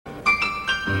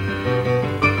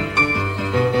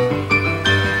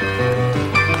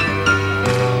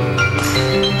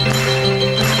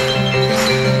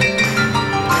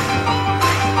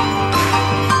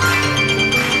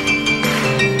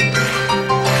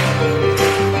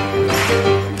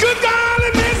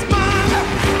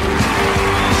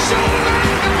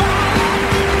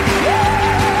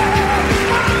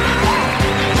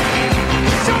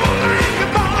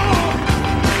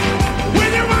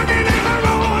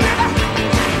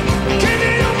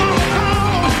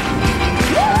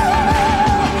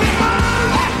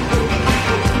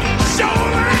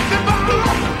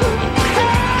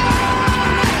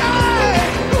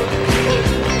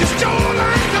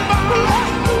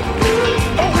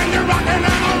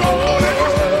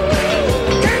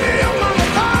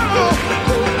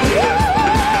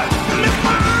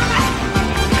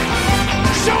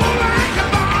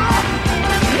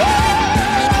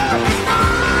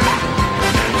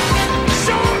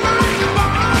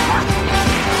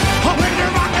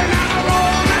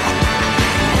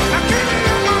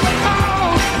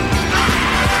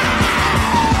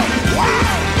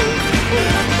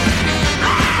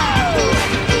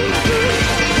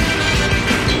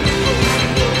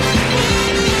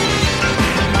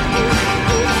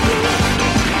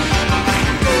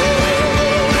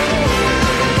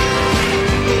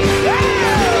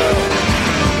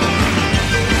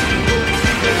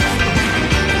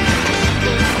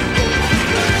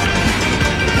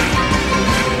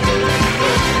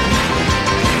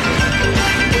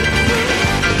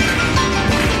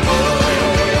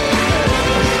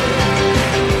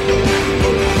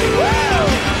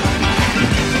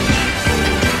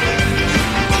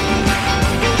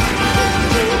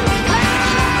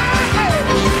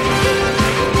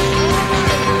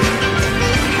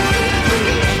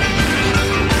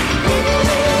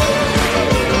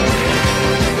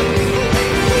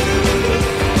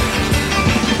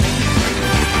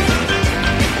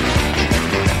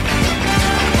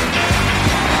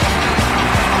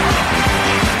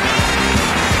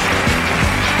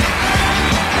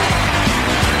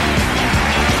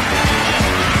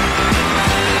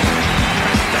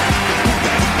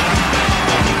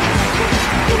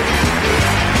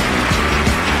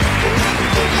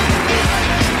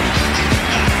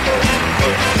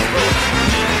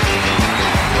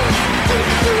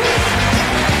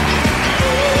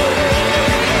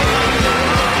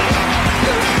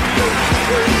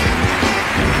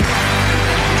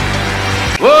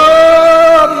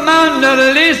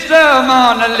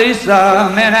Mona Lisa,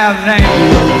 men have named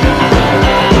you.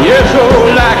 You're so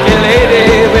lucky,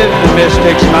 lady, with the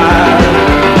mystic smile.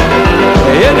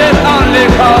 Is it only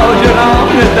cause you're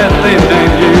lonely that they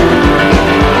named you?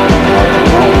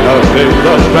 On the face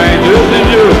of strangers in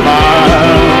your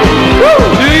smile. Woo!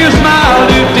 Do you smile,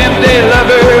 do you tempty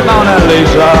lover, Mona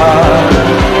Lisa?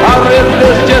 Or is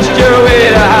this just your way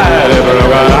to hide a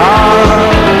broken heart?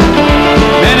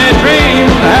 Many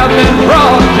dreams have been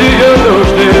brought to your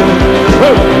doorstep.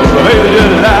 Maybe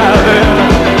just lie there.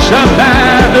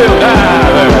 Sometimes they'll die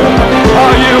there.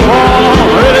 Are you warm,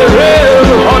 really real,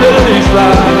 or did it least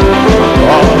lie?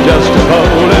 Or just a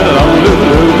cold and lonely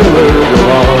where you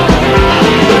are?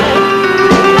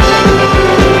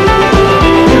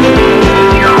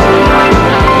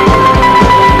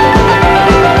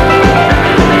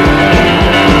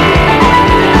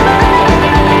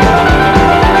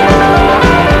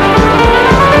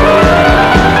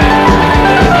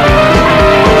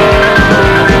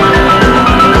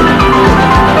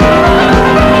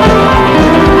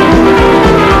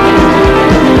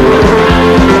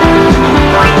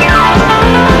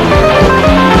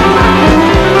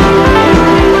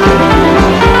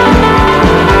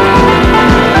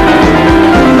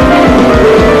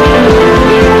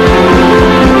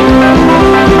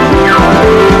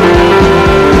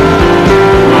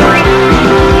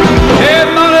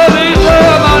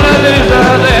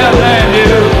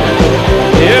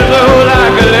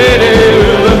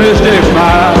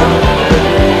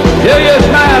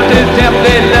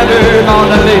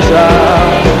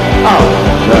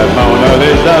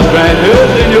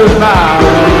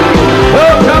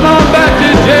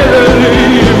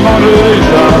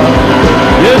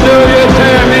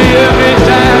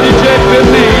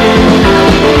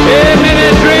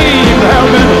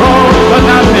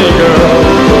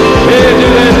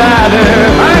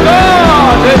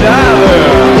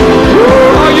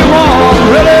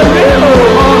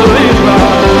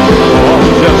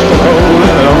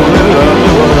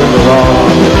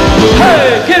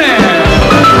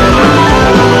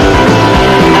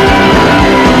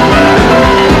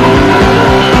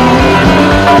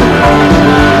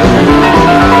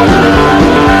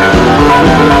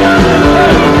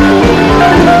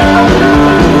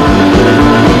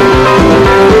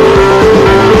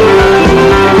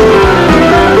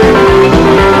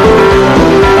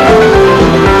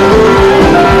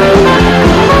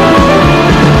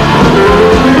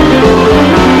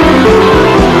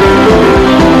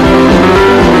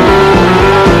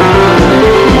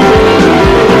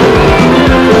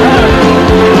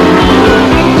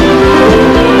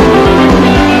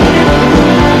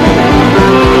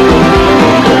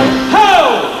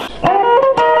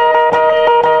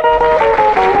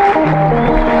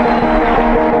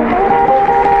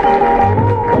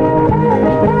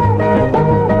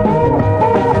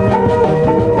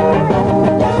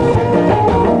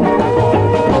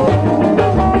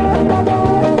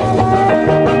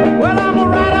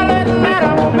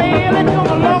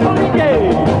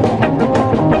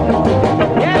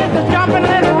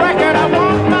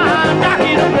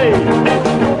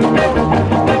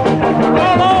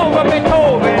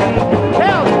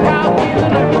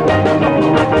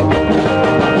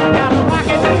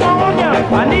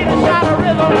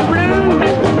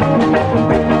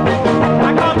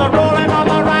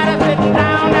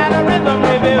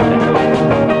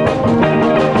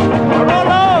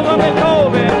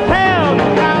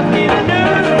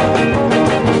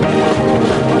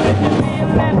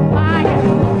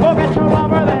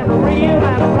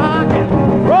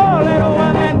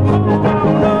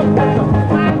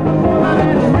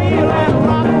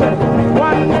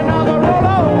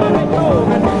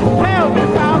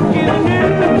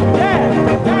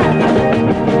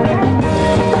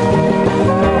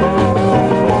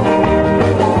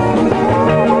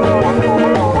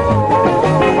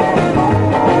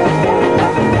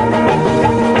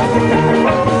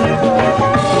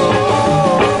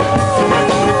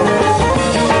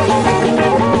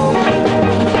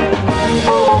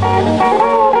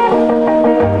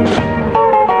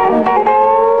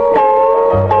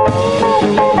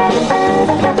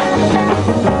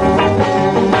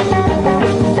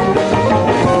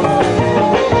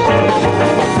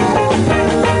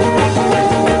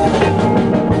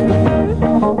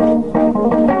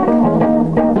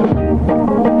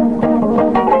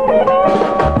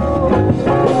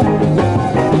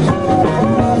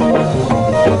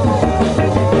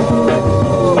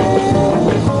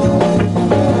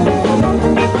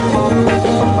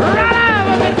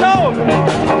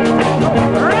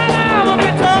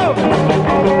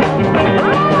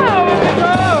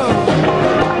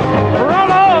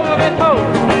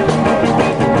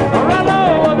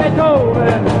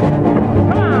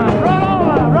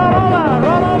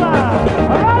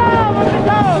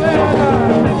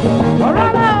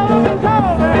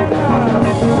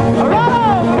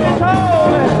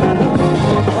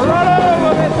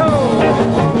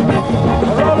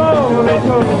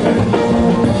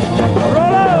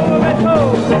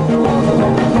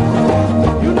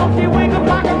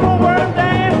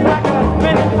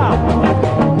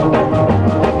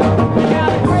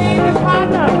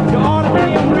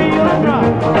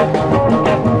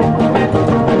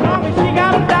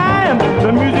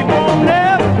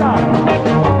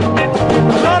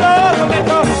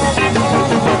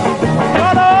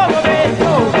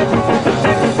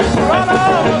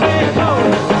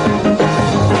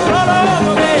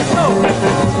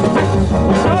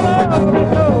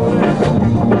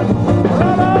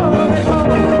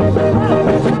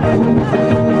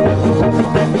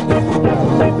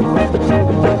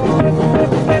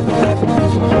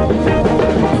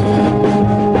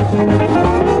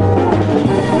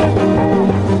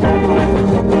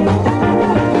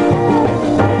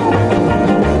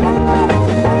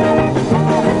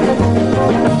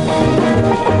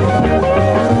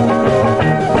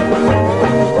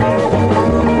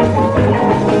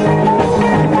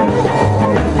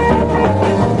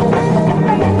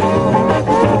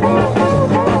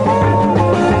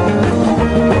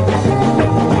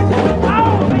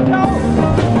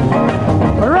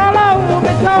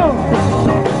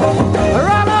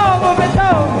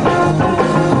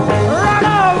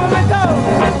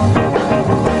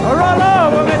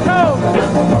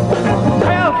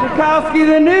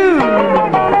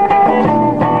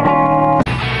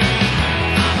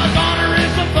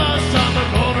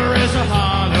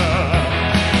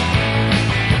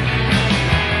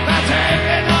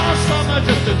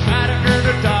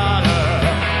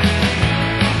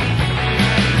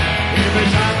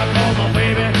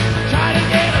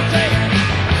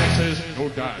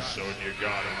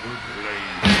 everybody would play.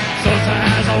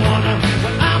 Sometimes I wonder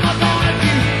what I'm gonna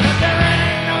do, but there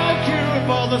ain't no cure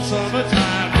for the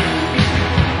summertime blues.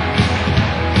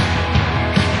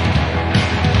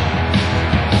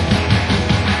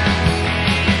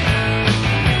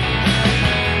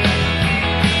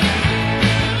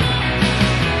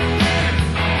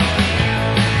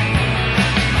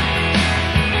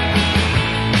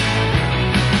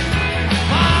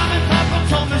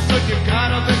 You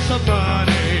gotta make some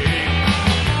money.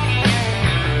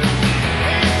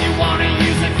 If you wanna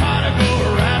use a car to go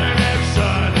around and have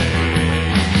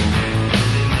Sunday.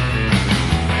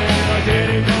 And I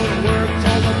didn't go to work,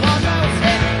 told the boss I was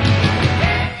sick.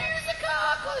 Can't use the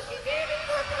car 'cause you didn't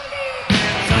work for me.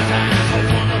 Sometimes I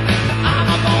wonder what I'm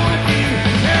gonna do.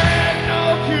 There ain't no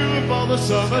cure for the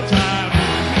summertime.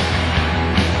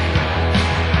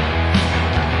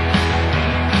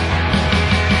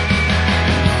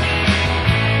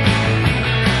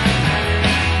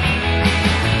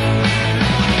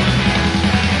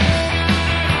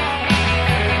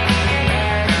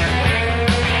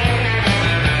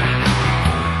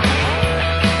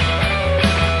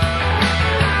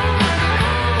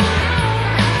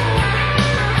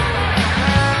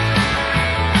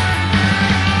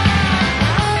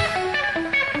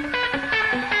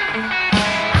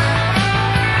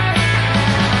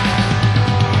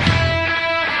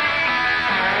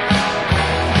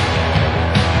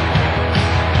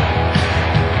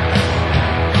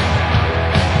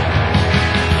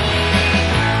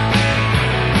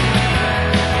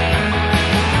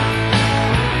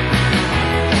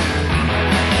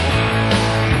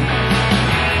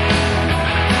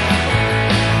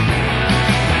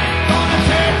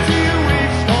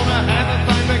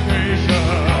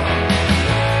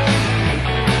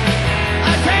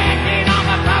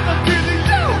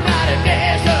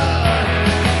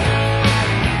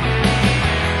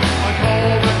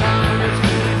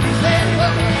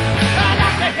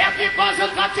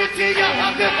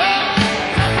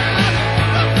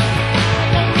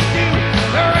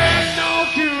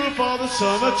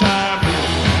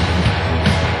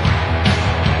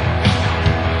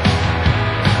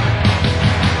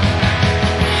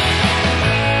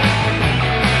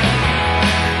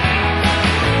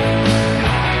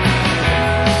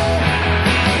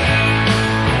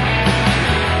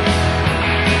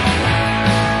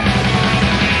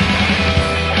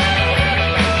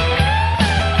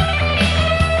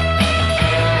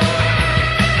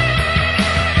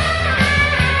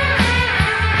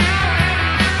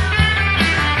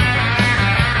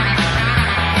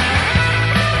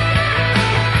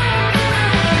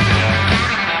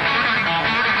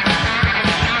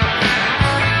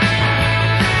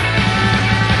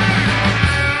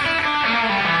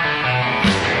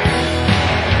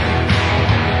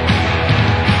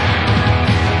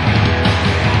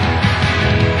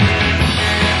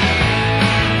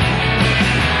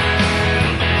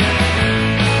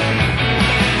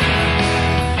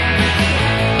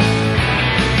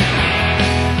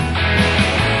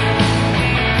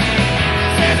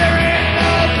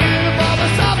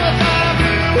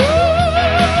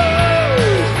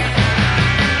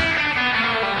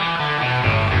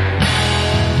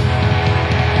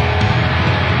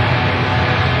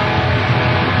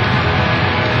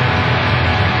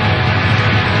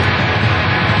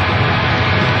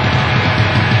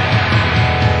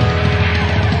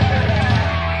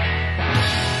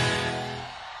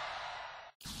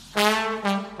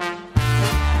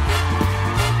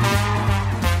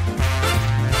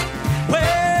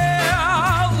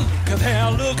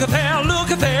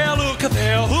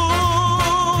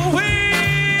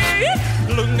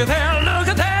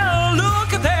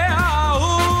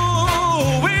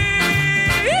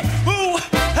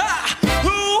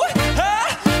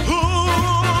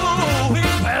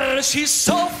 She's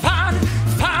so fine,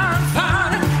 fine,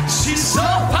 fine. She's so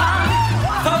fine,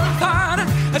 fine, fine.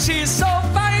 She's so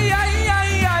fine,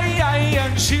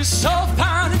 and she's so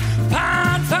fine,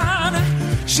 fine, fine.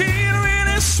 She's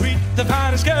really sweet, the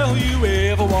finest girl you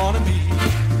ever want to meet.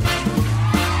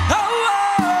 Oh, oh,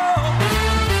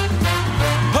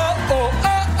 oh, oh,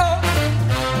 oh.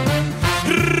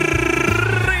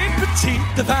 Reet Petite,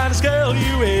 the finest girl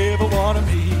you ever want to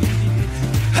meet.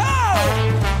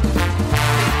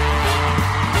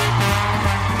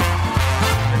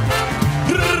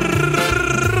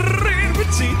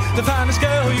 The finest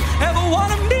girl you ever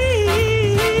want to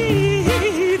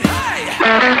meet. Hey!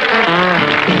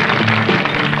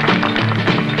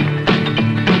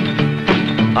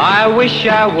 I wish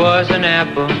I was an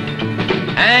apple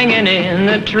hanging in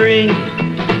the tree,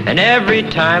 and every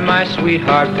time my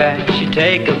sweetheart passed, she'd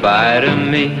take a bite of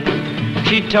me.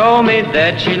 She told me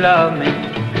that she loved me,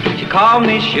 called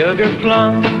me Sugar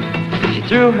Plum. She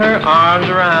threw her arms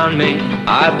around me.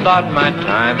 I thought my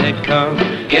time had come.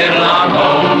 Get along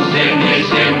home, Cindy,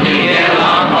 Cindy. Get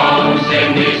along home,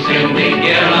 Cindy, Cindy.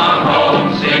 Get along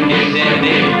home, Cindy,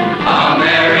 Cindy. I'll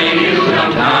marry you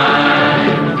sometime.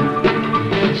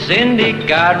 Cindy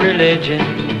got religion.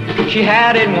 She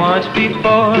had it once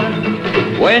before.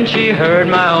 When she heard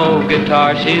my old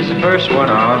guitar, she's the first one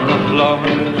on the floor.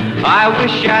 I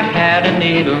wish I had a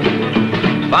needle,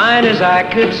 fine as I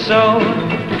could sew.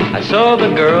 I'd sew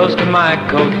the girls to my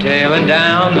coattail, and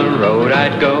down the road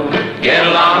I'd go. Get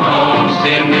along home,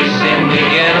 Cindy, Cindy.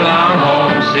 Get along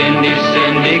home, Cindy,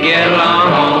 Cindy. Get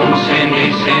along home,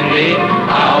 Cindy, Cindy.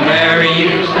 I'll marry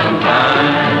you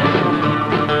sometime.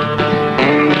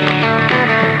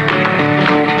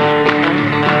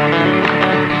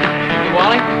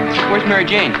 Where's Mary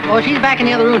Jane? Oh, she's back in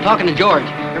the other room talking to George.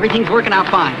 Everything's working out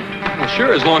fine. Well,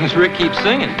 sure, as long as Rick keeps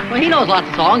singing. Well, he knows lots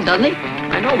of songs, doesn't he?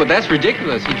 I know, but that's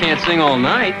ridiculous. He can't sing all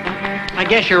night. I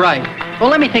guess you're right. Well,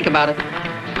 let me think about it.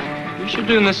 You should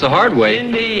do this the hard way.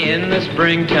 Cindy in the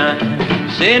springtime,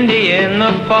 Cindy in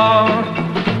the fall.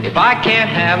 If I can't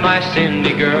have my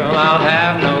Cindy girl, I'll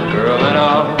have no girl at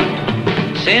all.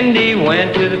 Cindy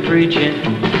went to the preaching.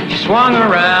 She swung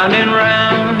around and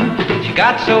round. She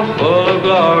got so full of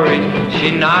glory,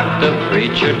 she knocked the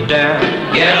preacher down.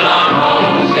 Get along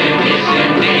home, Cindy,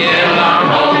 Cindy. Get along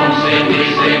home, Cindy,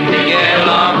 Cindy. Get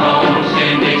along home,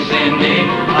 Cindy, Cindy.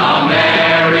 I'll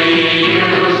marry you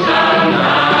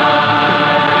sometime.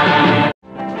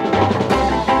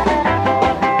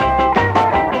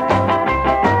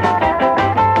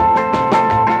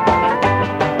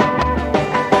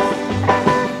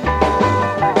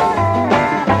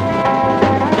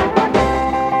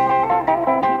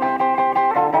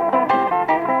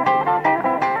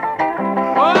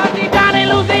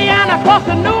 Across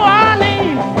to New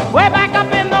Orleans, way back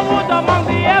up in the woods among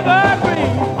the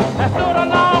evergreens. There stood a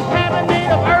log cabin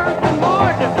made of earth and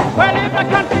wood, where lived a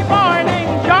country boy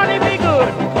named Johnny B.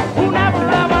 Goode, who never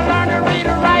ever learned to read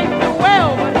or write too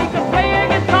well, but he could play a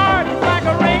guitar just like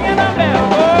a ringing a bell.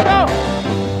 Go, go,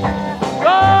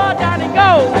 go, Johnny,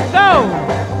 go, go,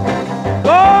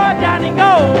 go, Johnny,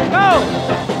 go, go,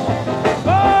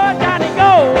 go, Johnny,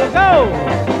 go, go,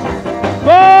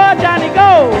 go, Johnny,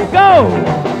 go, go.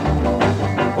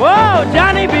 Whoa,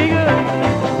 Johnny B. Goode.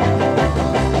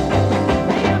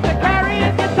 He used to carry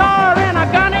his guitar and a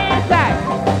gun in his sack,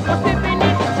 go sit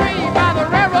beneath the tree by the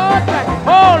railroad track.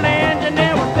 Old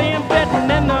engineer would see him sitting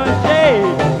in the shade,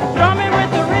 strumming with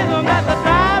the rhythm that the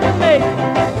drivers made.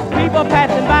 People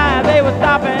passing by, they would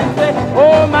stop and say,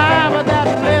 oh my, but that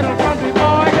little country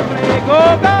boy can play.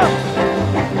 Go, go.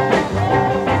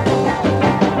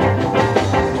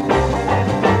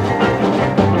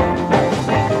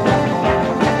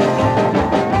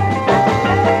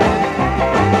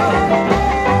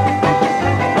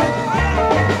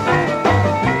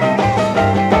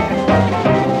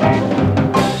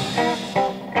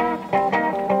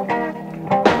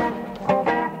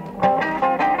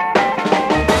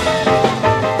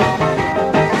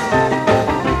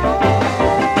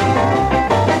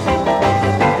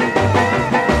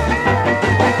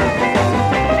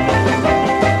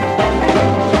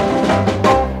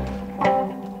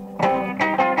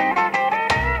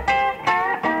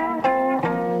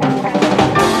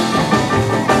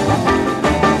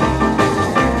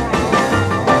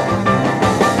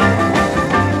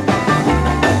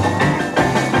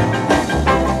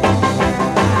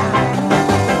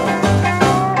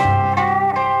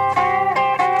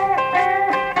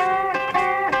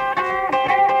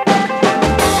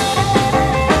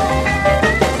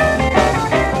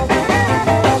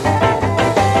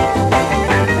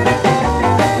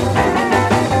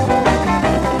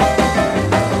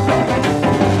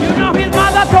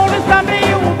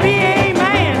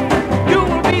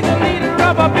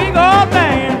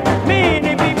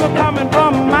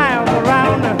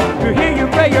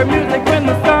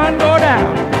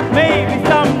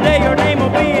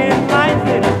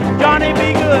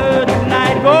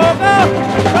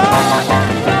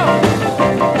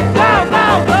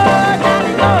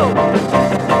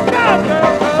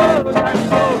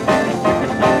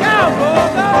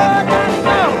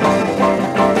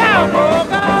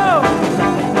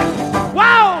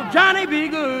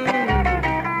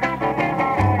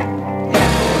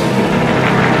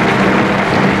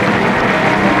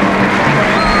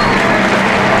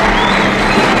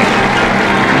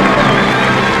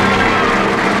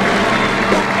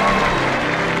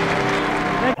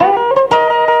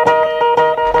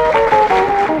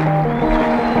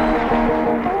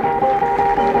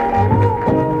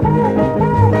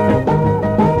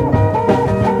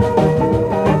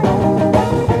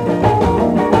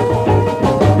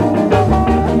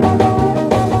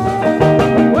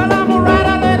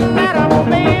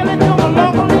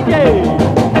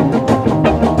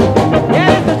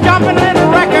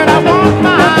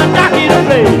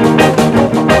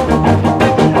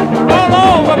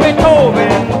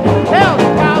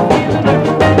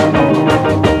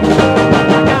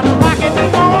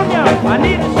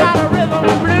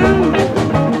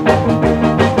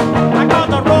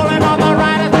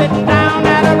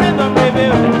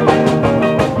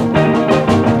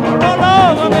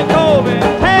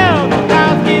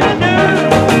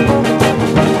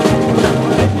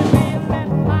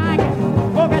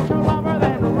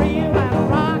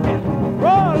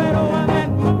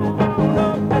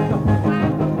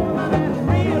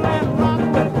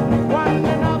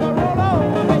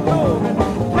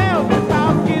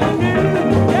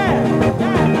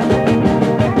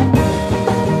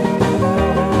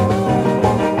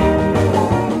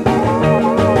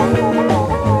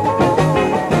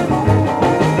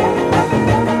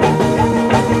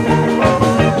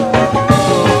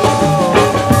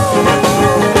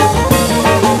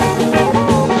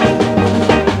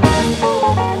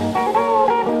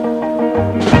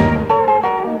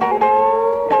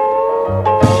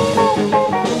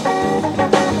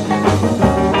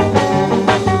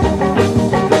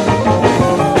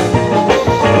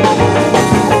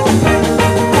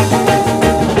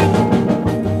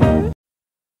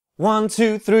 1,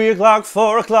 2, 3 o'clock,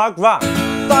 4 o'clock, rock.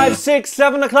 5, 6,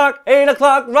 7 o'clock, 8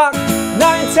 o'clock, rock.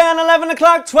 9, 10, 11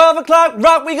 o'clock, 12 o'clock,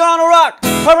 rock. We gonna rock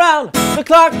around the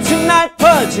clock tonight.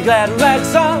 Put your glad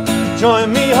rags on,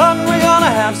 join me, hon. We're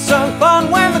gonna have some fun.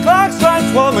 When the clock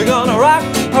strikes 1, we're gonna rock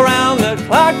around the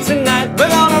clock tonight. We're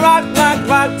gonna rock, rock,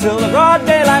 rock till the broad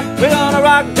daylight. We're gonna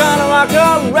rock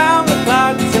around the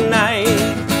clock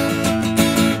tonight.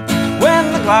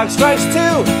 When the clock strikes 2,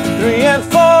 3, and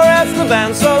 4, as the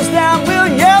band slows down, we'll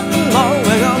yell them all.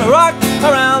 We're gonna rock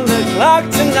around the clock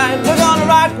tonight. We're gonna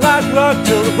rock, rock, rock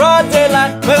till the broad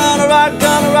daylight. We're gonna rock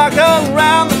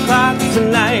around the clock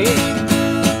tonight.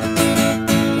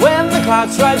 When the clock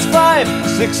strikes 5,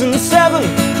 6, and 7,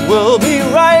 we'll be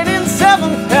right in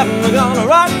 7th heaven. We're gonna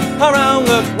rock around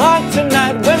the clock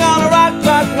tonight. We're gonna rock,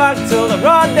 rock, rock till the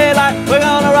broad daylight. We're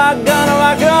gonna rock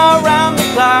around the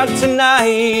clock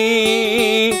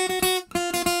tonight.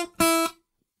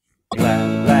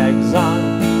 Glad rags on,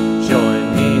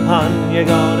 join me, hun. You're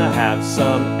gonna have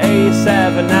some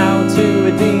A7 now to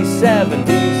a D7,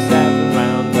 D7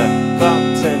 round the clock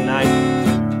tonight.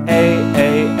 A,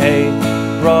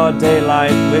 broad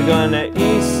daylight. We're gonna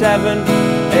E7,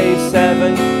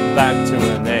 A7, back to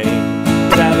an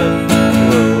A7.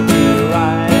 We'll be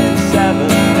right in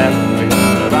 7th heaven. We're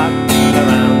gonna rock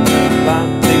around the clock.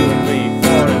 2, 3,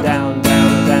 4, and down,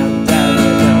 down, down, down,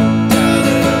 down, down,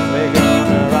 down. We're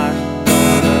gonna rock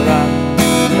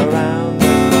around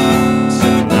the clock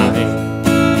tonight.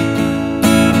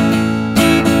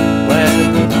 When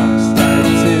the clock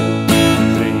strikes 2,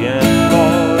 3, and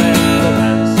 4, and the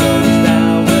band slows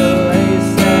down, we'll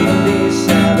A7,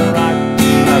 D7, rock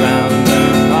around the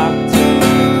clock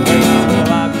tonight. We're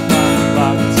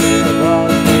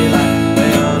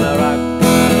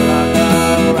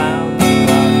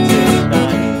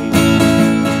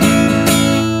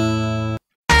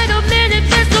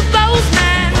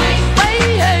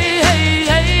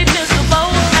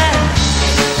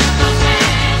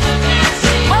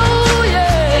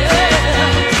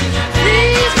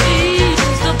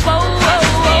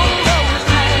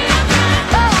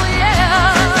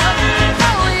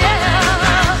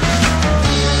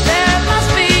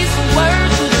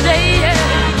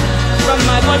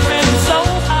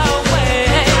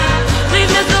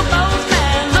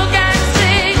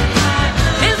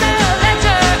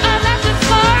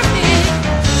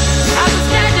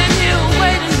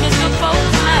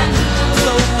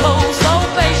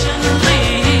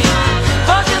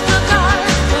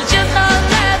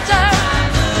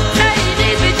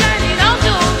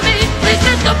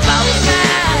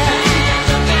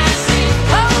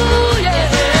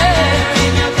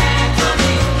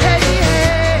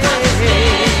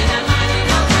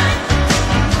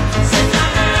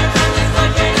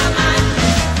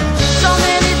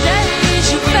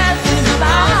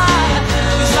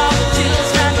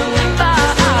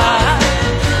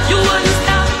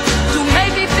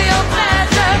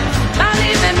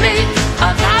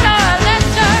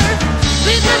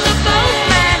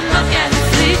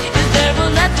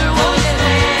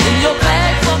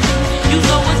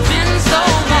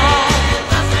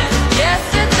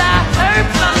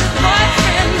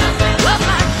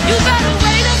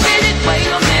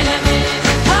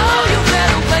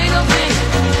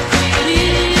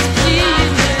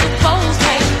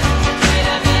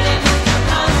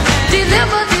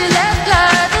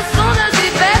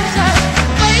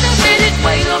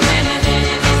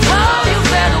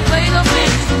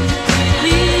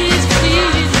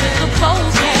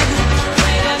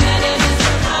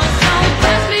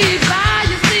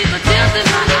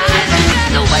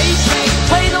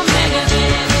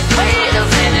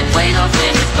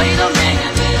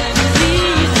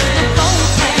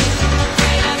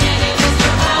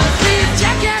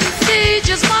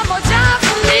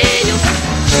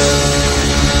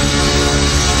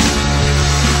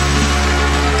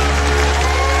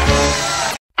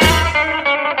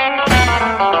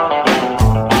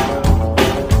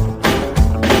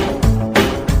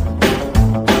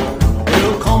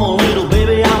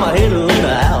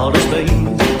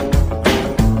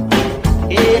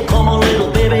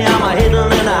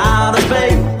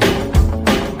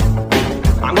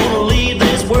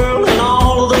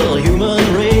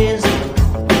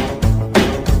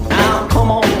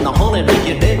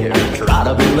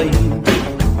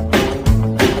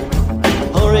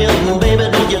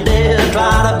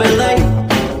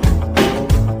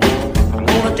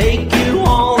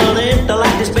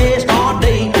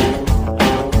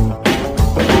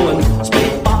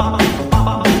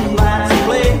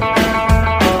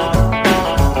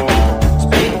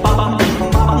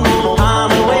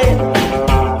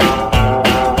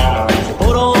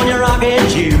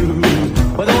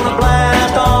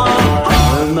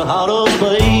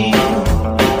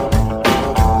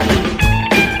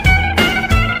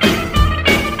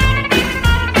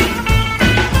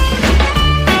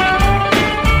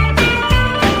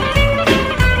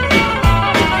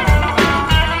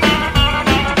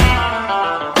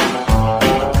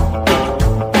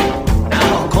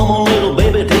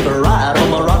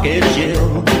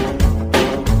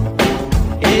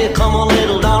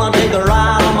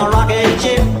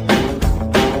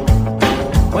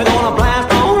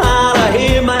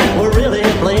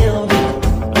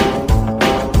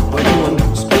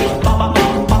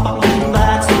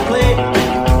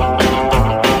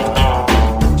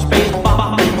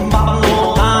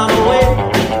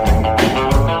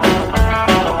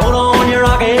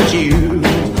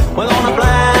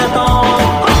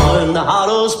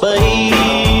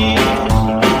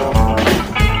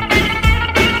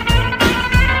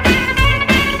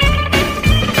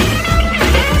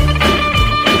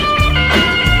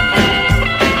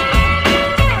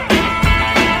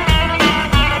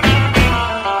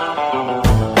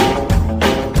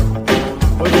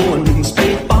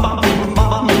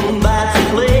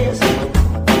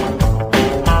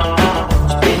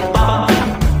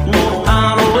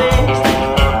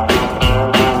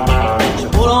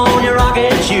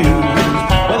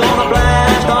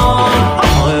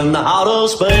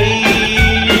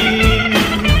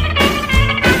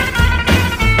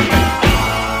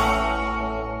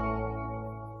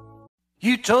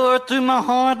through my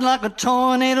heart like a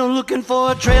tornado looking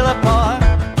for a trailer park.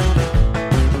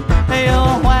 Hey,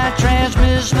 your white trash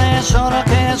mismatch on a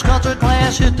cast concert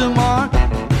class hit the mark.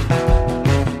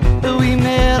 We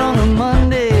met on a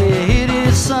Monday, it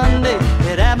is Sunday.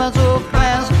 It happened so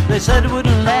fast, they said it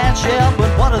wouldn't last, yeah,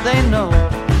 but what do they know?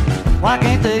 Why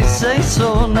can't they say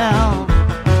so now?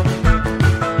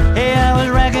 Hey, I was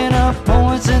racking up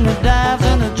points in the dives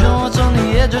and the joints on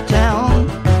the edge of town.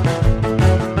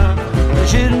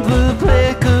 Shooting food,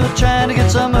 play cool, trying to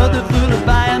get some other food to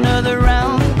buy another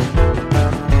round.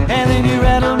 And then you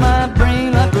rattled my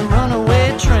brain like a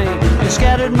runaway train. You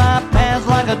scattered my paths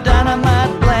like a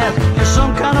dynamite blast. You're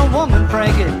some kind of woman,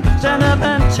 Frankie. Stand up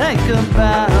and take a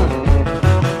bow.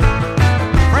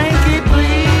 Frankie,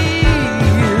 please,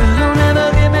 don't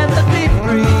ever give me the deep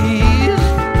freeze.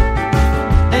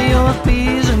 Hey, your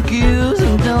P's and Q's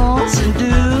and don'ts and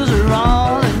do's are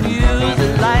all in use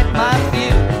that light my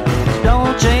view.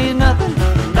 Don't change nothing,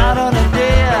 not on a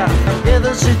dare.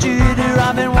 Ever since you did,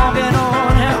 I've been walking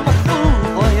on. I'm a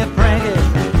fool for you, Frankie.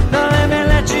 Don't let me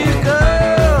let you go.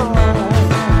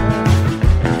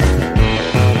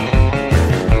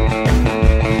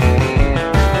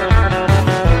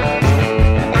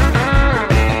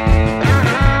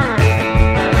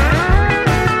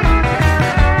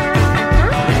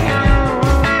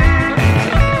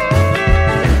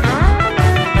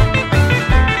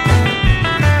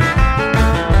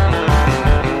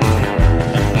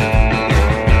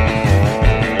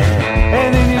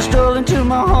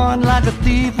 Like a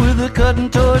thief with a cutting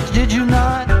torch, did you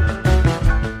not?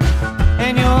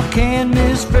 And your can't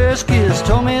miss first kiss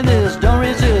told me this, don't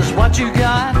resist what you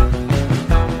got.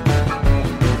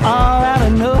 All out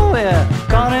of nowhere,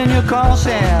 caught in your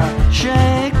crosshair.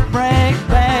 Shake, break,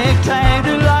 bang, tag,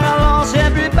 do like I lost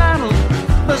every battle,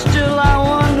 but still I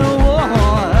won the war.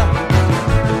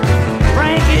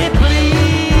 Frankie,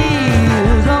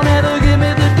 please, don't ever give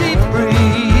me the deep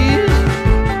freeze.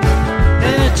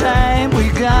 Anytime we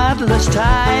got, let's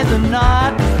tie the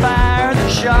knot, fire the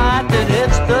shot that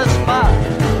hits the spot.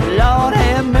 Lord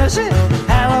have mercy,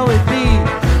 how it be?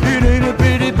 It ain't a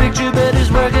pretty picture, but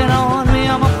it's working on me.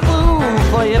 I'm a fool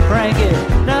for you, Frankie.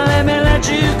 Now let me let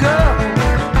you go.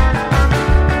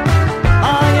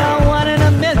 Oh, you're one in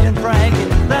a million, Frankie.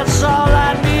 That's all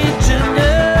I need to know.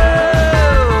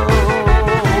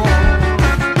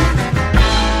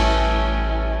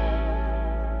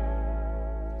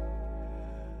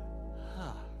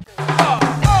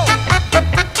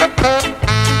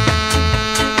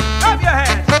 Clap your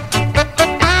hands.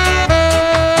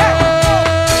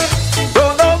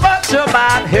 Don't know much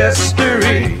about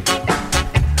history.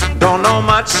 Don't know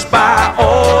much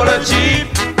biology.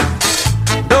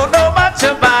 Don't know much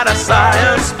about a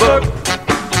science book.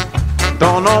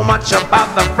 Don't know much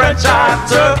about the French I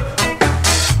took.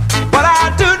 But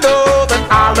I do know that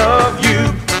I love you.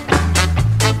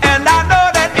 And I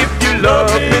know that if you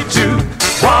love me too,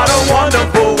 what a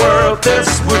wonderful world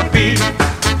this would be.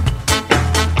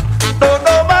 Don't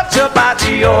know much about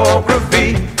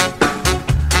geography.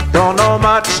 Don't know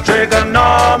much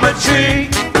trigonometry.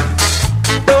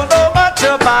 Don't know much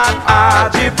about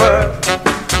algebra.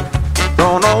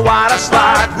 Don't know what a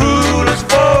slide rule is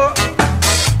for.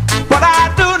 But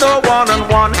I do know 1 and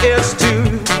 1 is 2.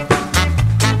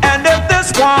 And if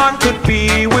this one could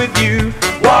be with you,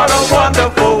 what a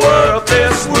wonderful world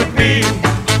this would be.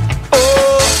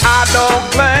 Oh, I don't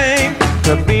claim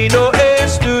to be no A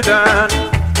student,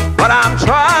 but I'm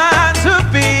trying to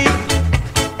be.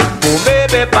 Oh,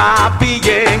 maybe by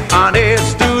being an A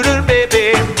student,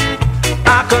 baby,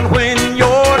 I can win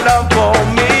your love for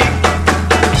me.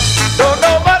 Don't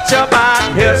know much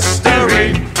about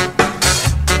history.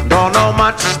 Don't know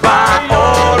much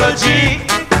biology.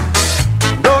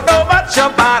 Don't know much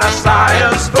about a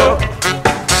science book.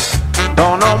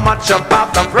 Don't know much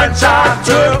about the French I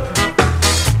took.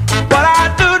 But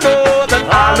I do know that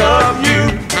I love you.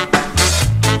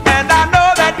 And I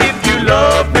know that if you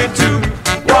love me too,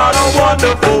 what a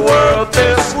wonderful world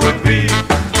this would be.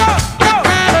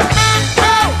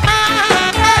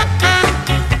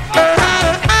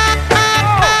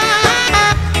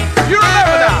 You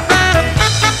remember that?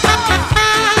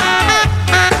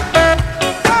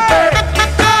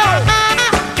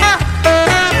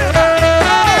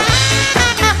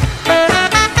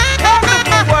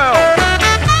 Wonderful world.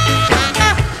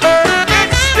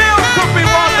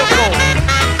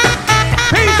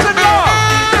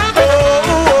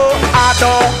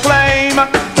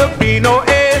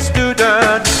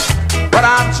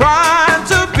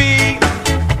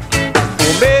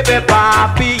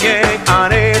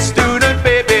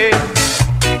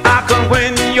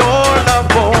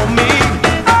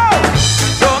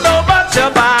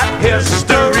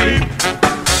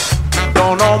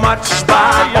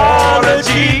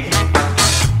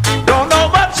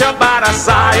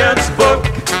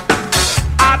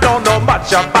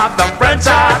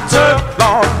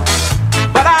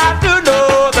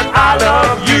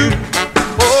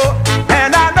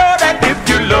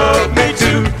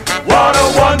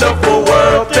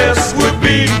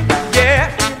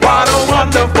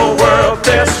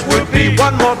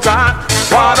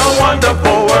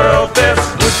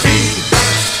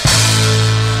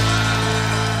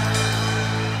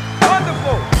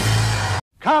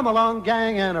 along,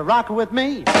 gang, and a rock with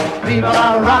me. Vive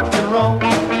la rock and roll.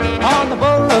 On the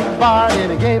boulevard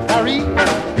in a gay Paris.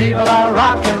 Vive la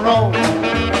rock and roll.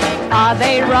 Are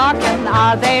they rockin'?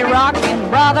 Are they rockin'?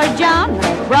 Brother John,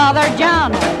 Brother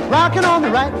John. Rockin' on the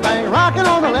right bank, rockin'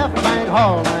 on the left bank,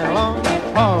 all night long,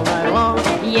 all night long.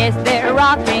 Yes, they're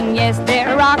rocking, yes,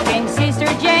 they're rocking. Sister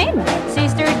Jane,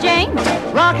 Sister Jane.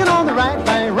 Rockin' on the right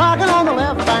bank, rockin' on the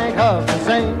left bank of the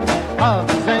same, of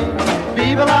the same.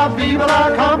 Vive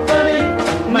la company.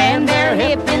 Man, they're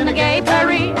hip in the gay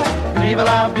Paris. Vive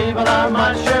la,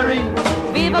 ma chérie.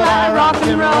 Vive la rock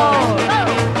and roll.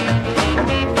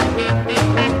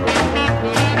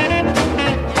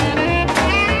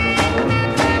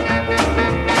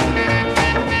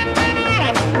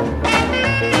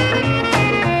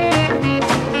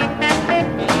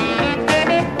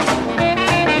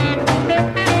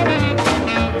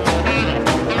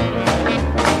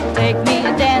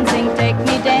 Take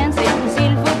me dancing,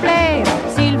 s'il vous plaît,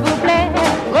 s'il vous plaît.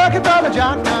 Look at Brother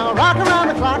Jock now, rock around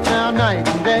the clock now, night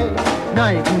and day,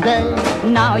 night and day.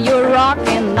 Now you're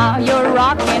rocking,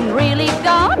 really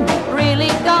gone,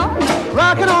 really gone.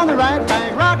 Rocking on the right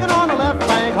bank, rocking on the left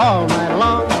bank, all night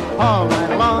long, all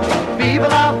night long. Vive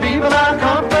la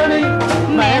company.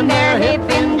 Man, they're hip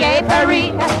in gay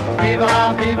Paris. Vive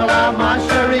la, ma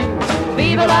chérie.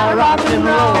 Vive la rock and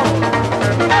roll.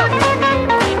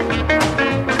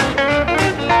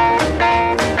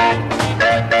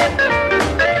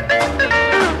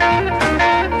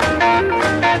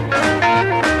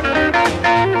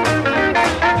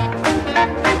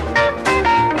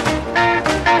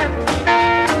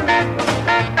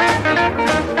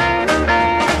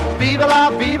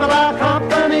 Vive la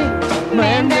company.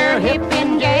 Man, they're hip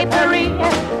in gay Paris.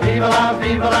 Vive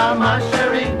la, ma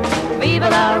chérie. Vive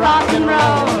la rock and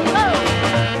roll.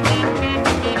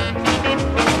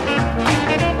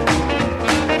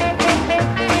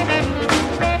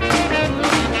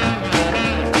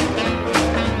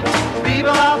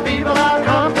 Vive la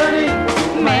company.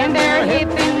 Man, they're hip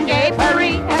in gay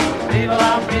Paris. Vive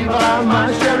la, ma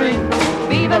chérie.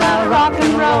 Vive la rock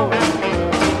and roll.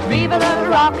 Vive la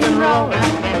rock and roll.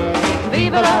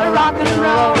 Vive la rock and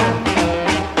roll.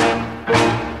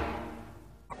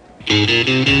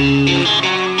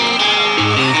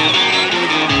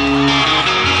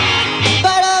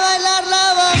 Para bailar la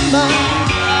bamba,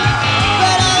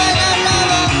 para bailar la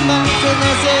bamba, yo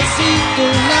necesito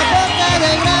una poca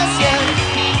de gracia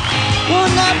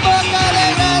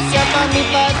pa' mi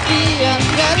patria.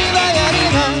 Y arriba, y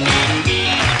arriba,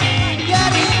 y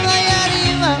arriba, y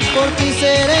arriba, por ti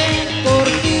seré, por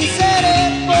ti seré,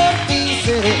 por ti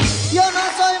seré. Yo no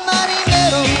soy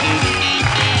marinero,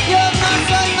 yo no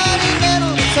soy marinero,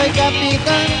 soy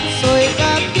capitán, soy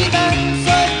capitán,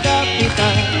 soy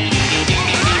capitán.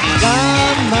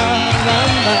 Gamba,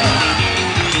 gamba,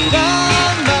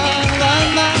 gamba,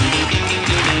 gamba,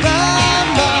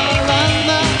 gamba,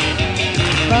 gamba,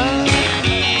 gamba.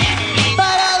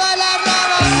 Para bailar la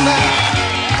bamba,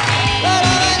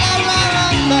 para bailar la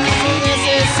bamba, yo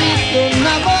necesito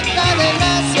una boca de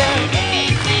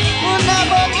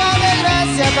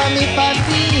gracia pa' mi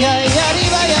partida. Y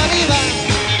arriba, y arriba.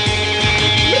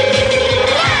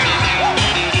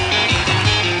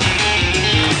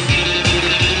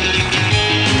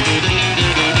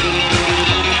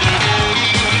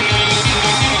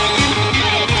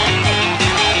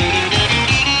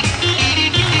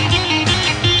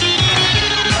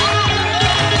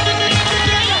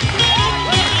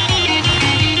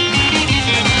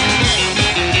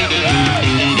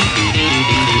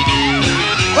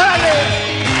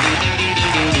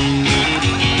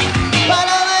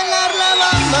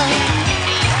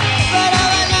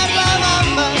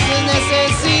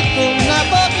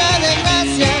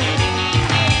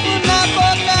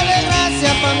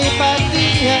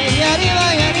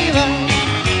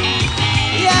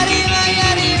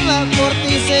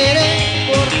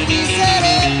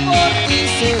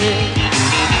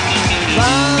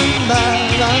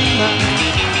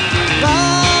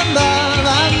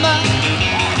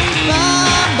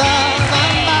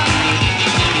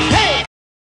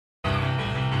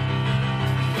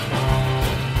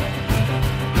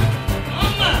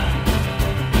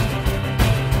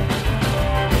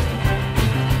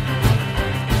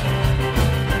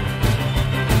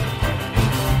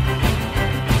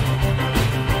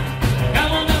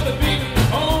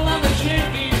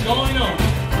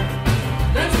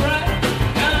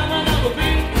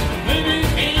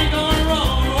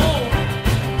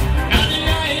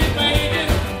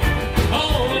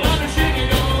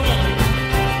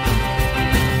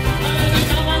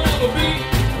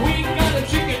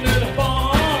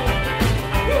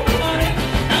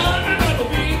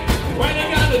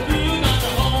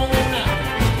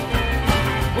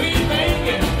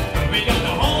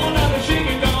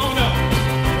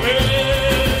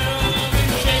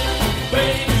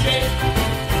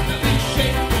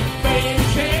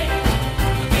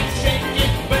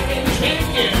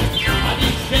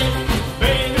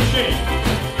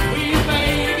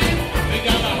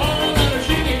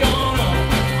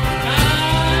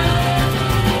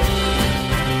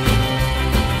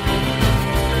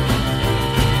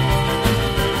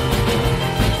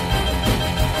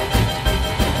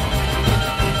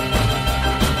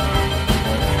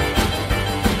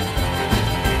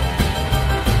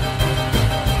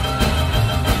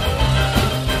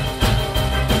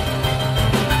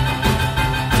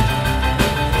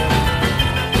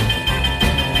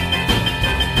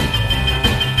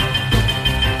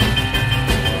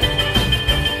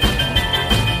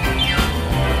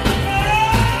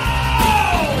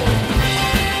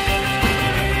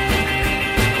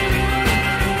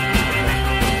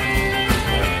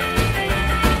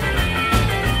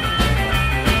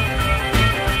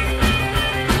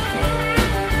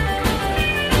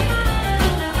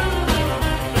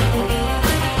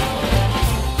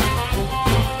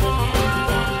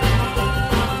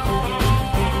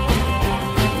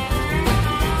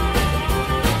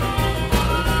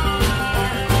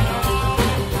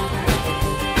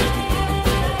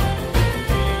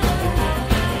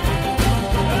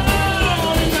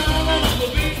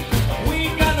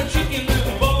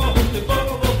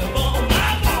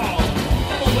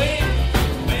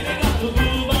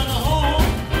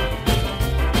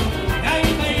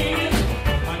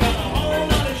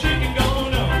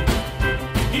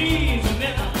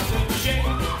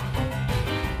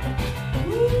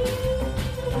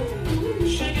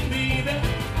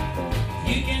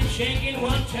 shaking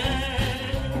one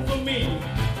time for me.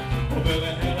 Well,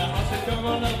 I had a house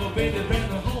coming up, but baby,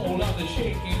 there's a whole lot of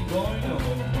shaking going on.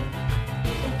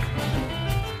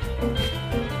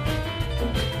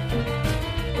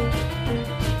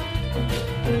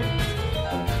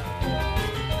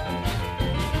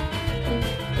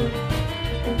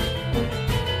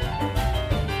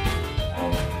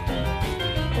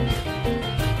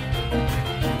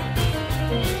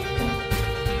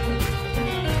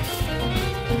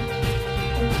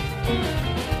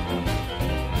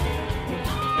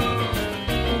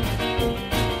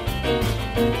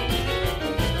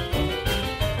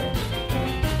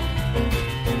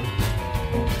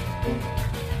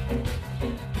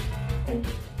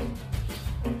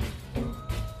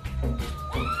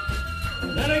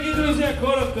 Дорогие друзья,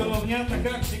 коротко, но внятно,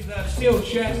 как всегда, все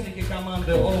участники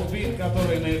команды Offbeat,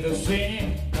 которые на этой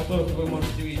сцене, которых вы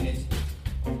можете видеть.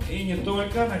 И не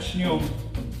только, начнем.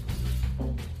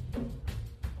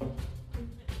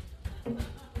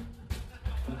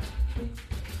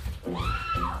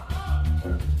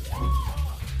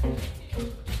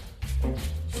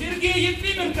 Сергей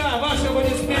Ефименко, ваши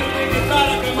аплодисменты,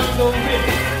 гитара команды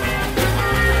Offbeat.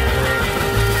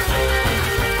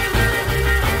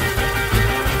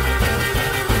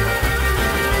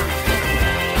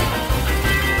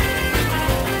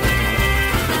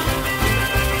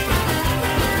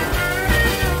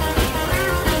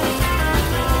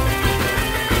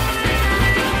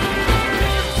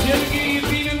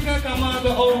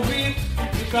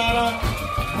 Гитара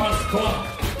Москва.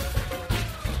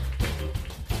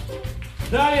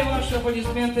 Далее ваши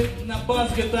аплодисменты на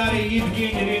бас-гитаре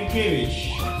Евгений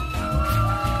Ренкевич.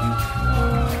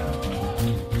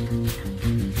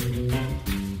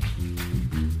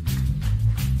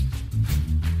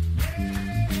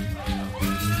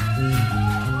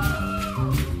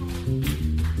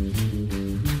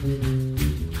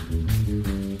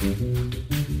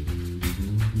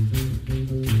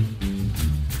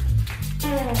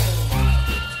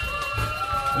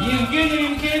 Евгений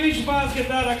Ренкевич,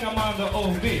 бас-гитара команда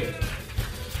Offbeat.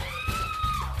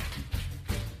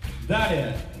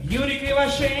 Далее Юрий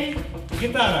Кривошей,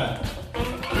 гитара.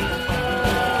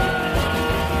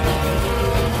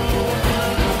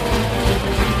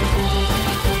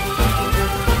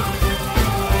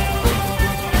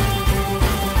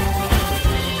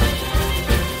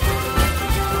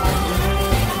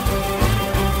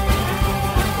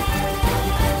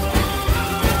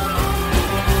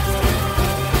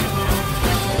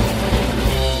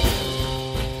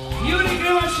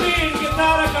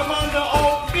 Гитара команда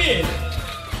Offbeat.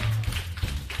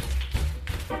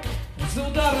 За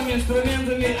ударными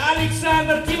инструментами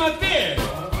Александр Тимофеев.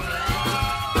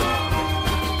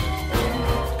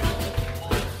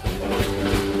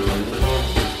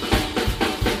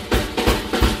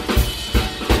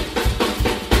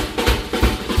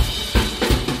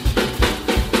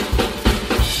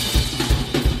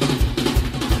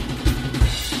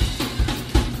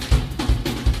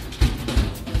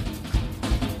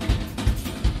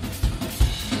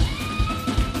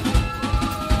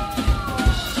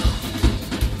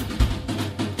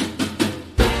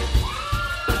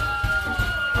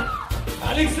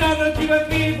 Александр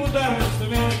Тимофеев, ударный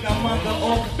инструмент команда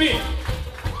Offbeat.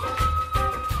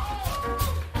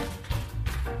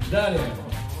 Далее.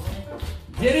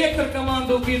 Директор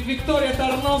команды Offbeat Виктория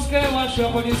Тарновская, ваши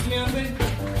аплодисменты.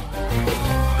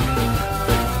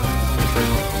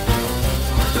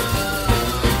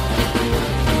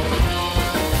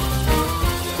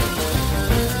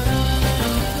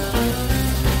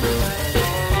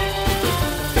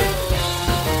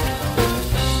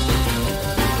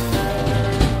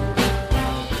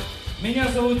 Меня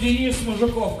зовут Денис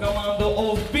Мужиков, команда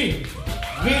Offbeat.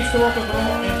 Весь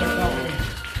рок-н-ролл это компания.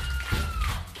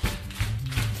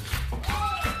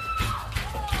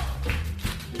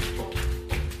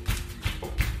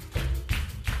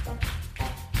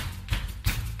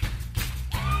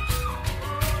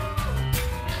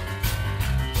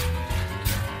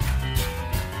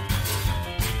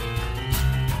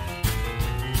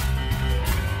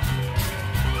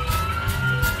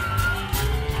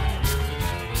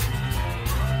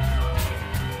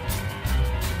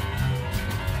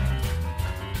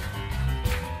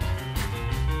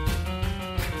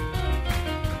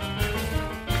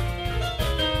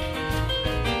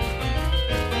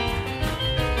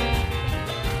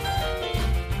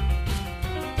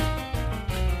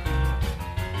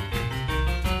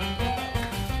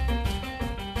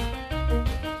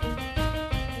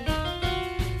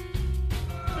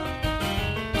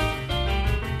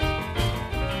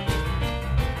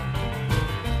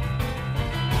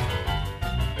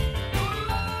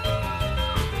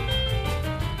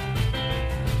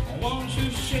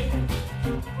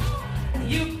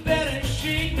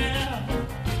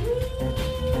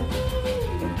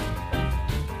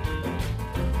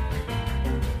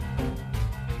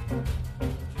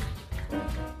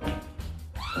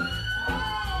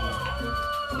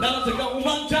 Now let's go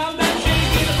one time, then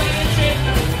shake it, man, shake.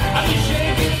 I mean,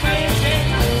 shake it, man, shake.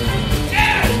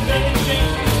 Yeah, man,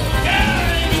 shake.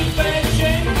 Yeah, man,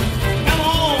 shake. Come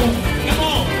on, come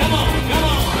on, come on, come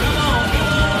on, come on,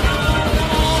 come on,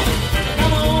 come on,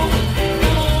 come on, come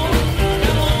on,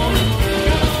 come on, come on, come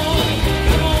on,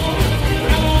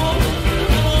 come on,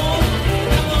 come on,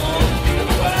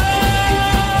 come on.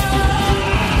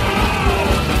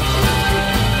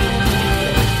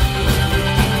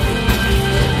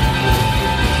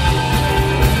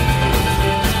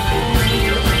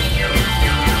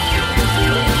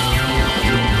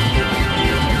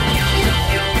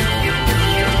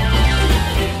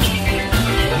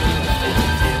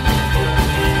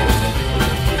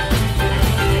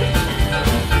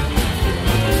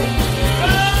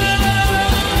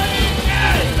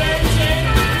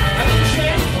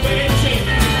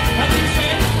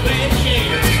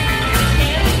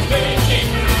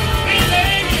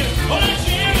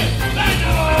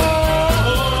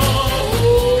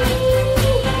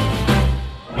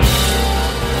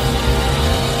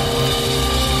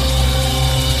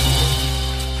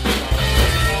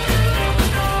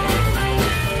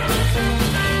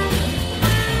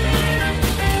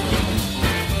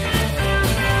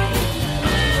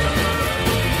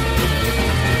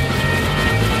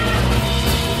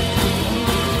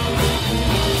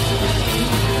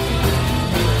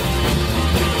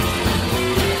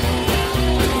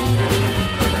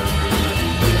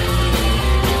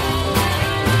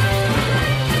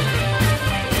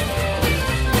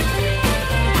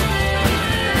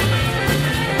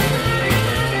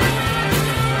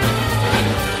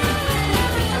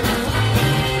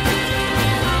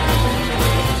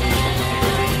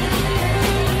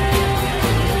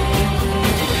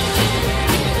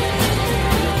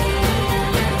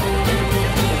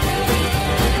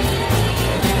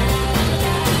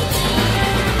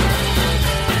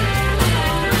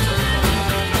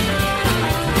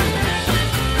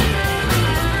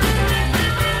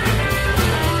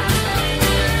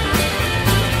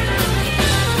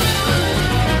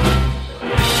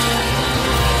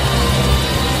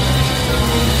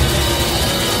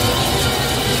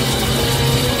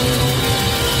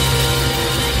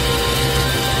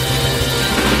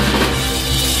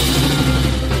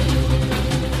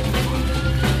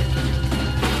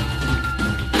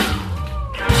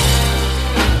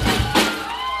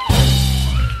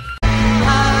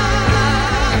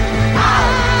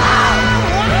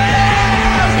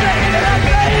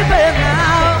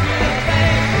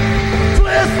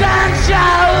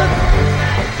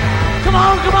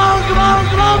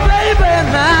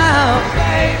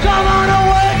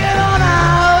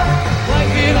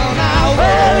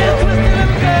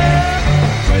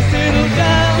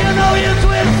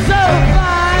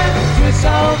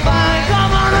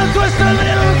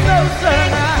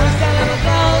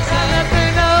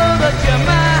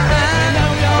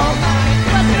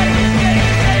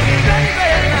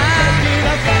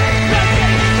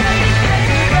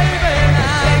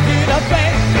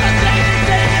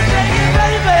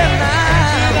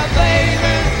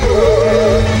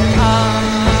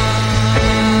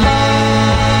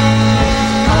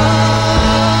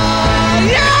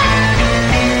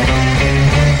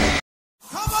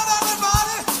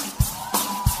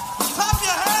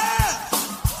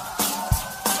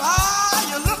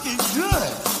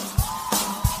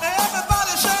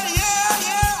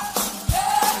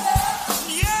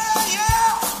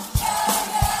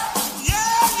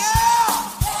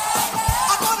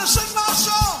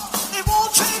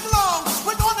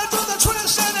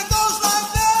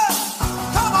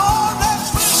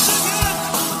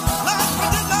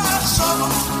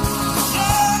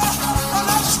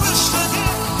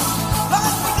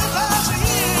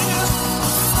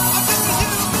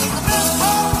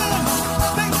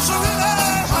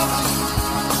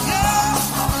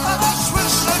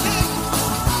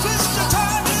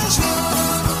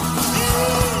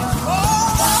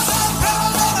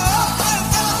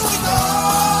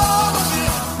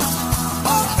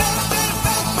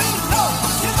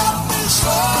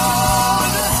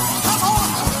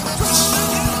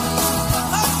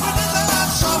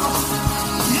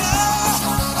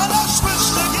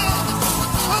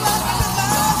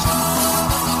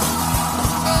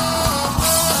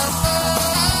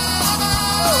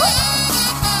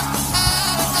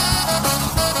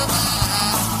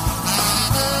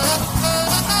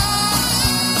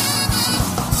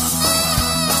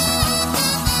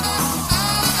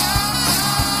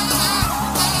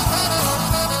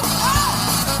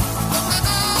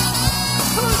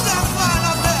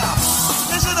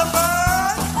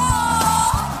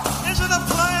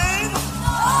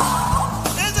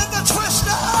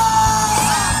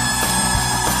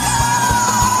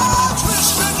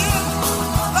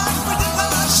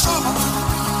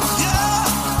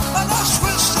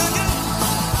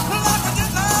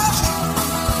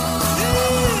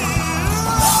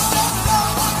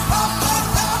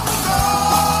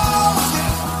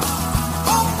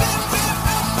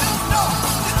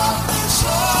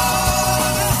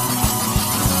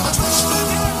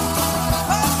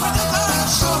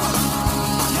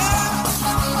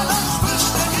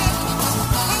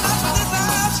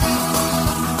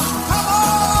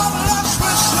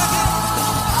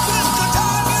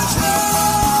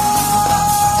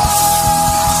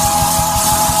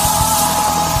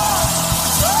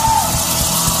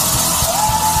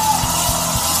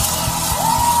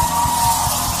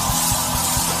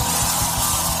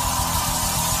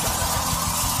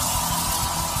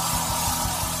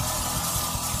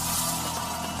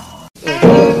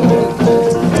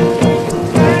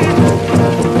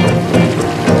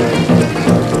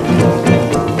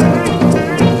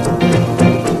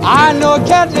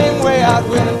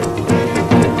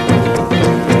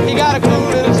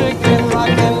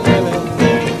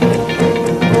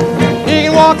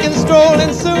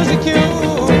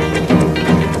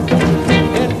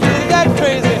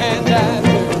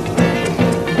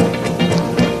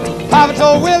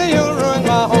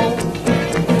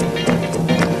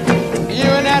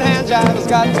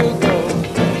 got to go.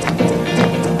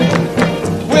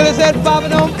 Willie said, Papa,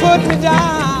 don't put me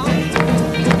down.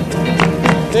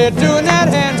 They're doing that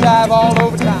hand jive all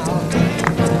over town.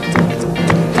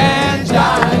 Hand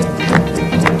jive,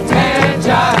 hand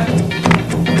jive,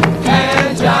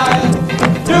 hand jive,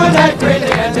 doing that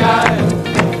crazy hand jive.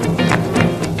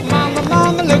 Mama,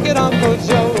 mama, look at Uncle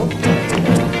Joe.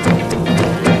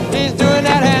 He's doing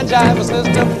that hand jive with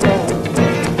Sister Flo.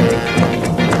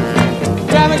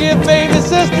 Grandma give baby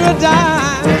sister a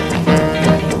dime.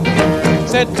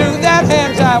 Said do that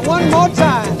hand jive one more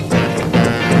time.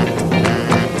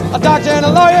 A doctor and a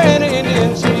lawyer and an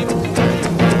Indian chief.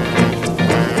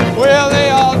 Well, they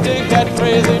all dig that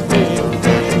crazy beat.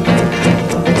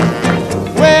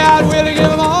 Well, I'd really give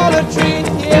them all a treat,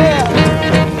 yeah,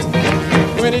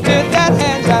 when he did that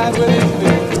hand jive with his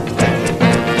feet.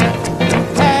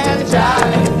 Hand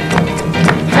jive,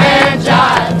 hand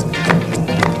jive,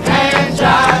 hand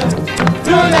jive,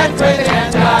 doing that crazy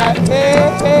hand jive,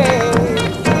 hey, hey.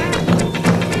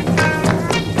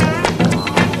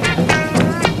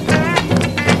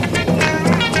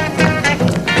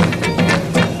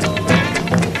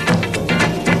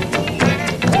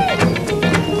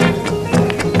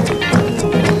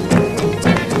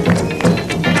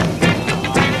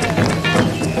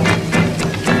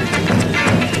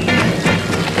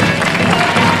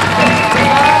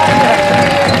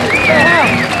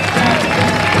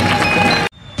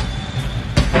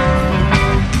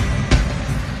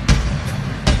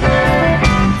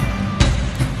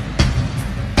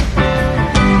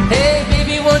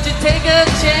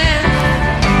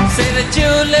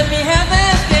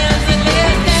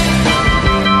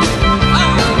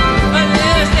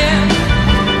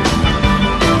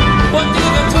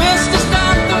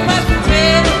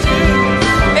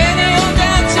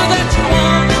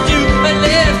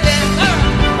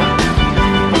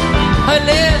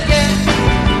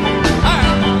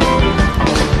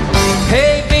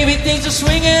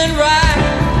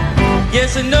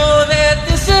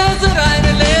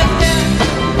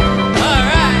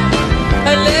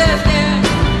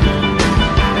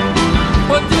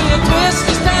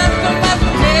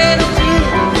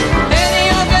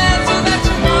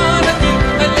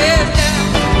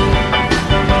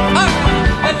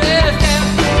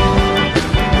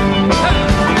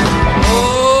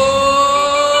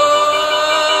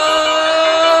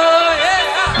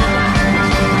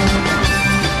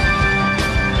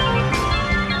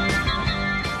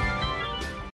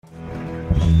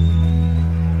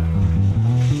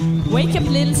 Wake up,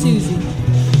 little Susie.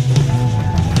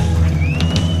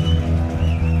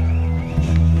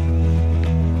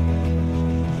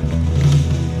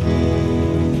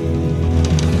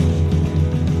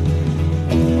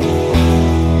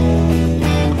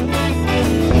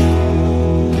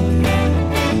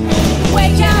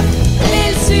 Wake up,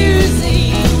 little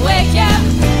Susie. Wake up.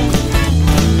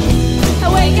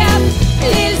 Wake up,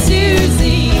 little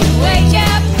Susie. Wake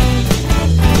up.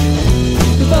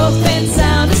 We've both been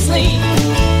sound asleep.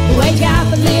 Wake up.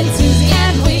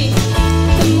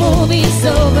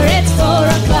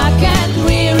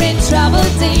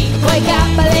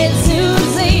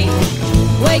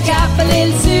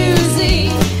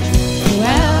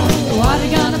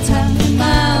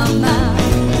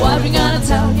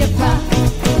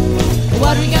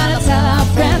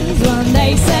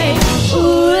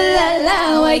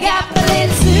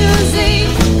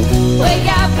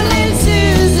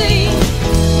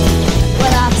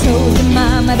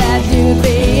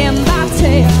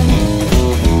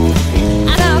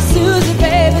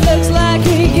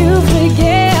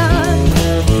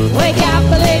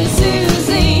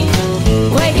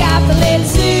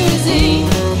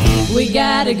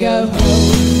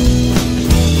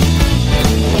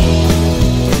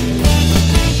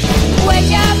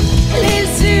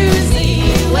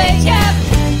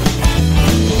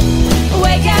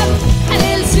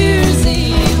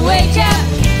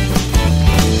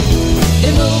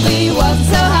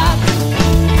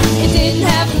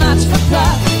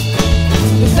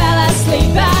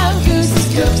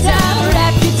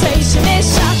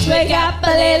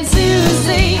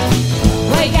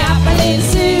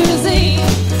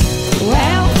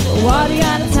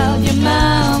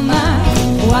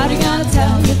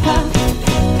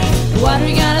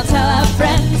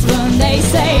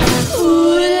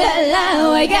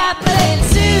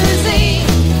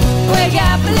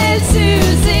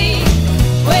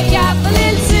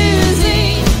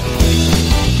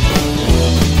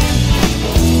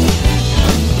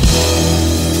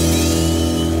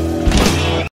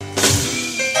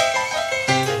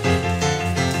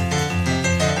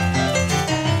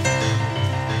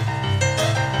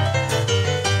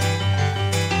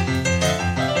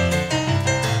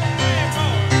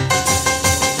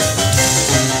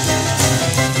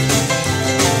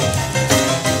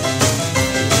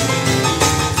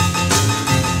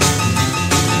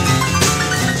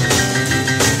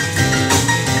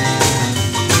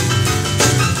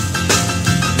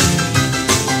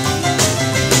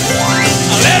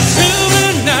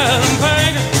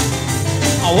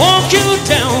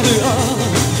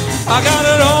 I got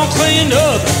it all cleaned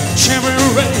up, cherry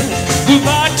red.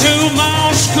 Goodbye to my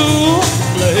old school,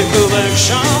 Lake of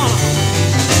Action.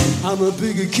 I'm a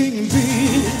bigger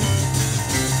Kingbee.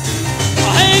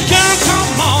 Hey girl,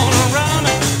 come on around.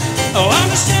 Oh,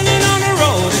 I'm standing on the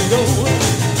rodeo.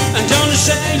 And don't you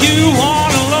say you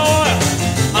want a lawyer.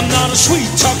 I'm not a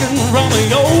sweet-talking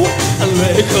Romeo, a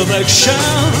Lake of Action.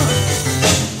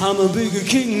 I'm a bigger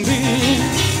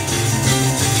Kingbee.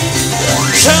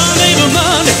 Sunday to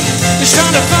Monday, it's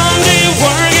time to find me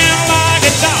working like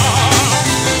a dog.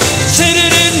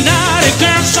 Saturday night, it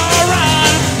girl's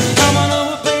alright. Come on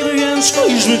over, baby, and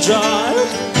squeeze me dry.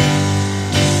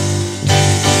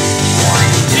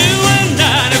 You and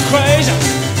I are crazy.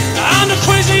 I'm the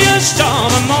craziest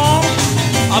on them all.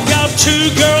 I've got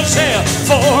 2 girls here,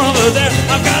 4 over there.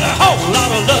 I've got a whole lot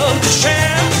of love to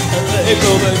share. A Lake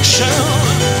of Action.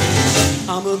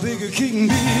 I'm a bigger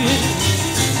Kingbee.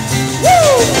 Woo!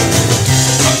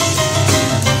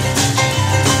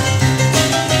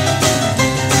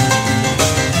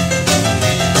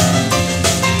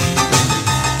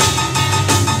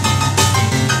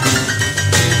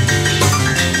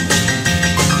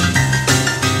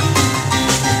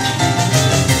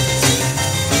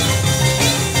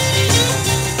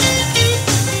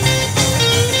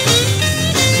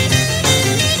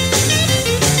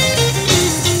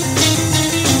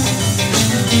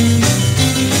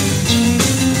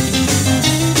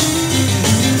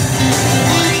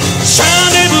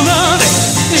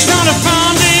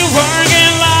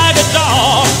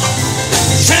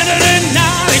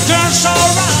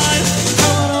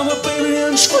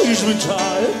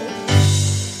 Retired.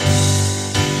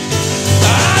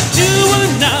 I do a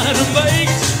night of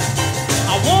Vegas.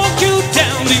 I walk you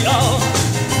down the aisle.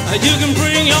 You can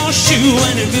bring your shoe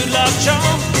and a good luck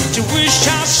charm to wish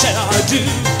I said I do.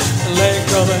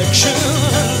 Lake of Action.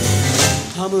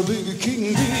 I'm a bigger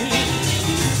Kingbee.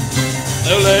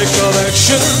 A Lake of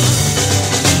Action.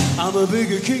 I'm a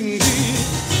bigger Kingbee.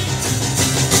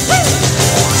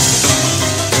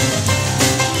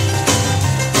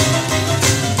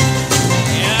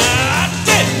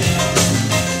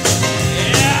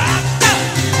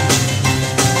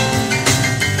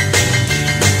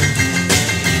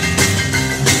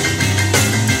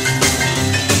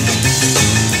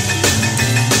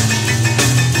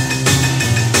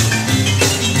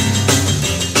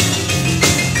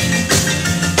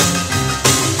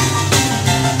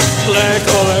 Black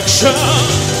collection,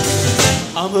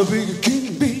 I'm a bigger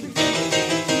Kingbee.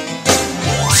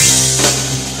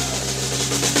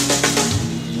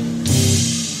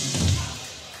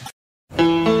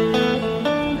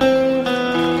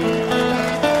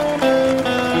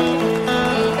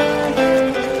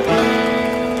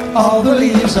 All the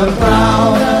leaves are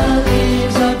brown, and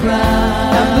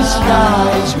the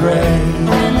sky is gray.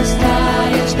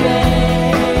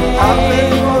 I've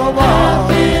been for a walk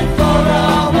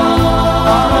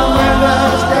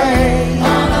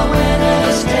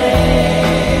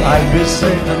I'd be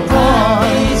safe and warm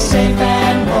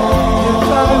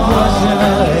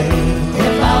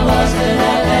if I was in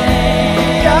LA.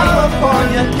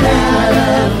 California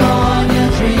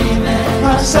dreaming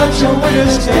on such a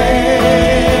winter's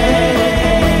day.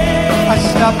 I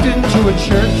stopped into a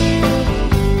church.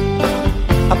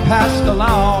 I passed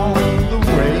along the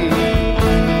way.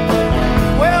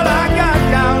 Well, I got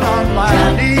down on my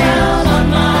knees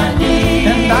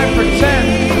and I pretend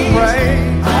to pray.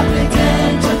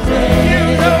 You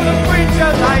know the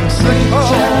preacher likes the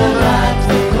cold.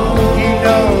 He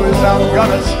knows I'm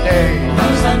gonna stay.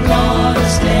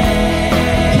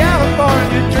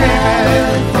 California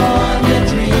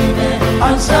dreaming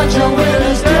on such a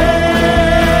winter's day.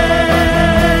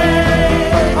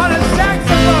 On a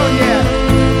saxophone, yeah.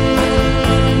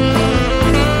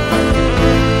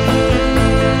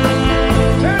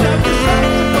 Turn up the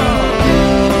saxophone.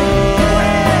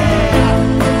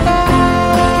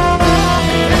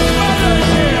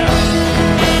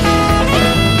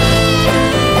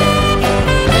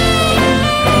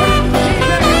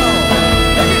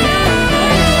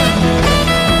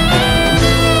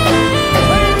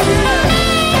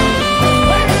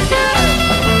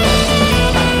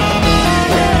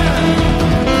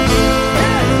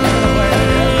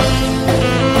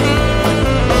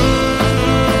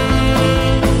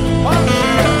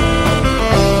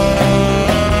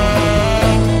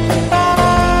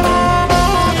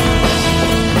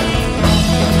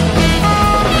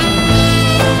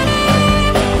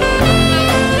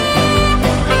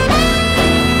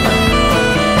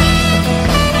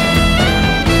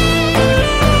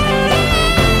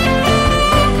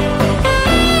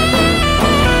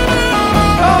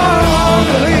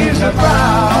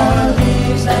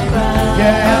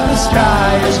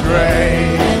 sky is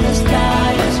gray. And the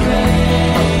sky is gray.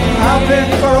 I've been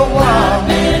for a walk. I've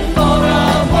been for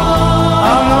a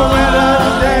walk. On a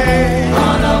winter's day.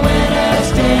 On a winter's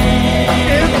day.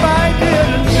 If I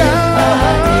didn't tell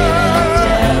her,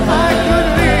 I could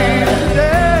leave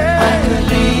today. I could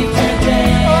leave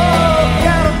today. Oh,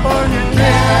 California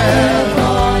dreaming.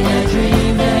 California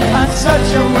dreaming. On such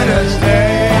a winter's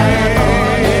day.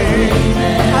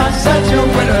 On such a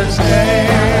winter's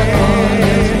day.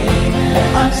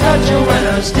 On such a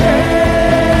winter's day.